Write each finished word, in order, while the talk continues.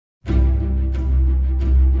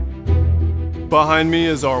Behind me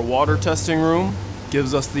is our water testing room.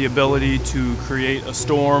 Gives us the ability to create a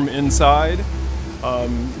storm inside.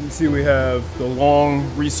 You see we have the long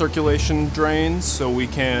recirculation drains so we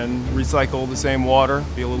can recycle the same water,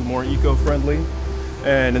 be a little more eco-friendly.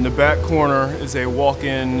 And in the back corner is a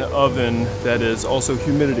walk-in oven that is also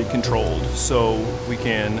humidity controlled, so we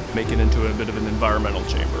can make it into a bit of an environmental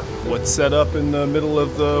chamber. What's set up in the middle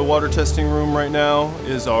of the water testing room right now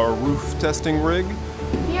is our roof testing rig.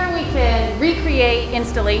 Here we can recreate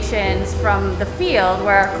installations from the field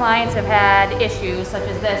where our clients have had issues such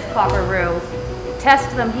as this copper roof,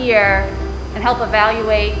 test them here and help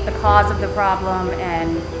evaluate the cause of the problem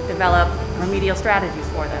and develop remedial strategies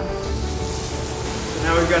for them.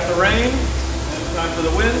 Now we've got the rain, and it's time for the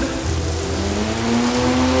wind.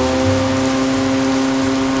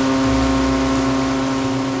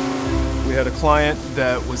 We had a client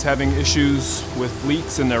that was having issues with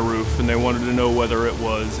leaks in their roof, and they wanted to know whether it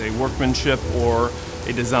was a workmanship or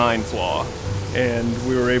a design flaw. And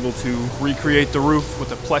we were able to recreate the roof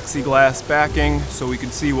with a plexiglass backing so we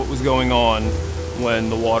could see what was going on when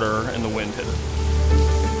the water and the wind hit it.